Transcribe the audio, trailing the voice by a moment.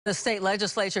The state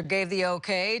legislature gave the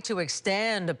okay to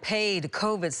extend paid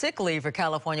COVID sick leave for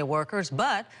California workers,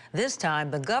 but this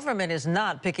time the government is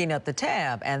not picking up the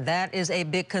tab, and that is a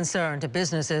big concern to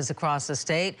businesses across the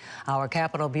state. Our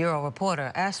Capitol Bureau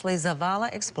reporter Ashley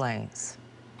Zavala explains.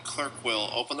 Clerk will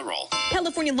open the roll.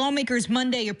 California lawmakers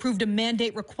Monday approved a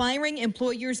mandate requiring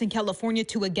employers in California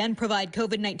to again provide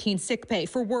COVID-19 sick pay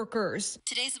for workers.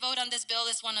 Today's vote on this bill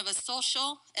is one of a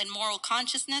social and moral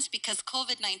consciousness because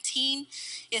COVID-19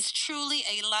 is truly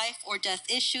a life or death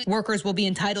issue. Workers will be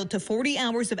entitled to 40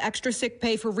 hours of extra sick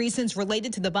pay for reasons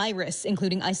related to the virus,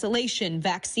 including isolation,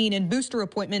 vaccine and booster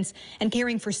appointments, and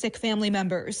caring for sick family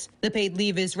members. The paid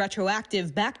leave is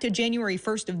retroactive back to January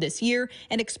 1st of this year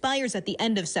and expires at the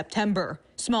end of September.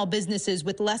 Small businesses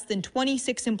with less than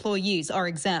 26 employees are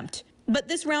exempt. But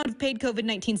this round of paid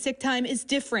COVID-19 sick time is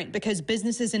different because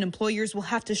businesses and employers will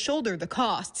have to shoulder the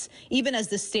costs, even as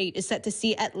the state is set to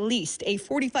see at least a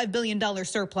 $45 billion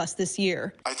surplus this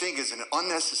year. I think it's an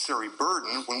unnecessary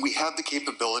burden when we have the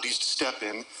capabilities to step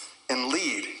in and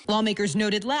lead. Lawmakers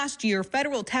noted last year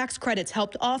federal tax credits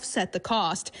helped offset the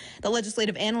cost. The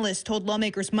legislative analyst told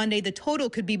lawmakers Monday the total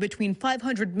could be between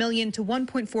 $500 million to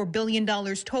 $1.4 billion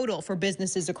total for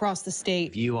businesses across the state.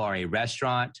 If you are a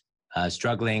restaurant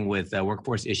struggling with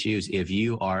workforce issues, if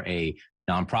you are a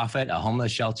nonprofit, a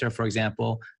homeless shelter, for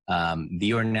example,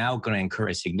 you are now going to incur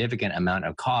a significant amount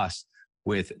of cost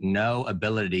with no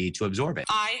ability to absorb it.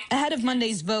 Ahead of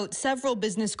Monday's vote, several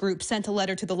business groups sent a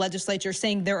letter to the legislature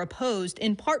saying they're opposed,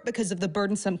 in part because of the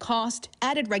burdensome cost,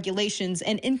 added regulations,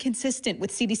 and inconsistent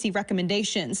with CDC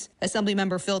recommendations.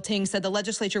 Assemblymember Phil Ting said the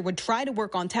legislature would try to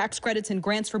work on tax credits and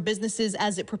grants for businesses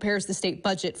as it prepares the state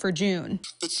budget for June.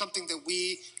 It's something that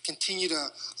we continue to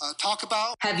talk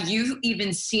about. Have you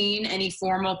even seen any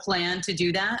formal plan to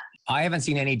do that? I haven't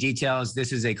seen any details.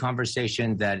 This is a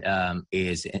conversation that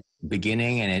is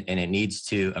beginning and it needs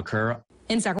to occur.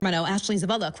 In Sacramento, Ashley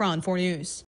Zavala, KRON 4 News.